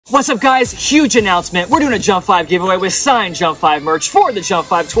What's up, guys? Huge announcement. We're doing a Jump 5 giveaway with signed Jump 5 merch for the Jump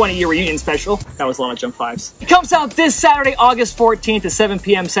 5 20-year reunion special. That was a lot of Jump 5s. It comes out this Saturday, August 14th at 7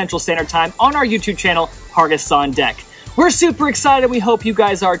 p.m. Central Standard Time on our YouTube channel, Hargis on Deck. We're super excited. We hope you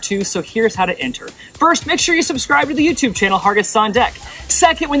guys are too, so here's how to enter. First, make sure you subscribe to the YouTube channel, Hargis on Deck.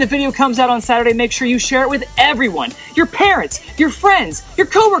 Second, when the video comes out on Saturday, make sure you share it with everyone. Your parents, your friends, your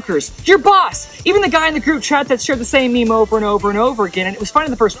coworkers, your boss, even the guy in the group chat that shared the same meme over and over and over again, and it was funny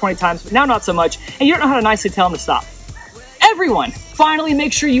the first 20 times, but now not so much, and you don't know how to nicely tell him to stop. Everyone! Finally,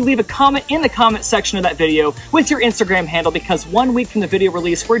 make sure you leave a comment in the comment section of that video with your Instagram handle, because 1 week from the video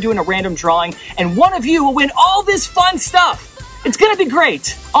release, we're doing a random drawing, and one of you will win all this fun stuff! It's gonna be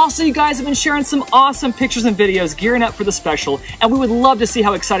great! Also, you guys have been sharing some awesome pictures and videos gearing up for the special, and we would love to see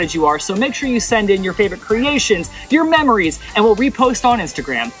how excited you are, so make sure you send in your favorite creations, your memories, and we'll repost on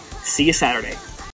Instagram. See you Saturday.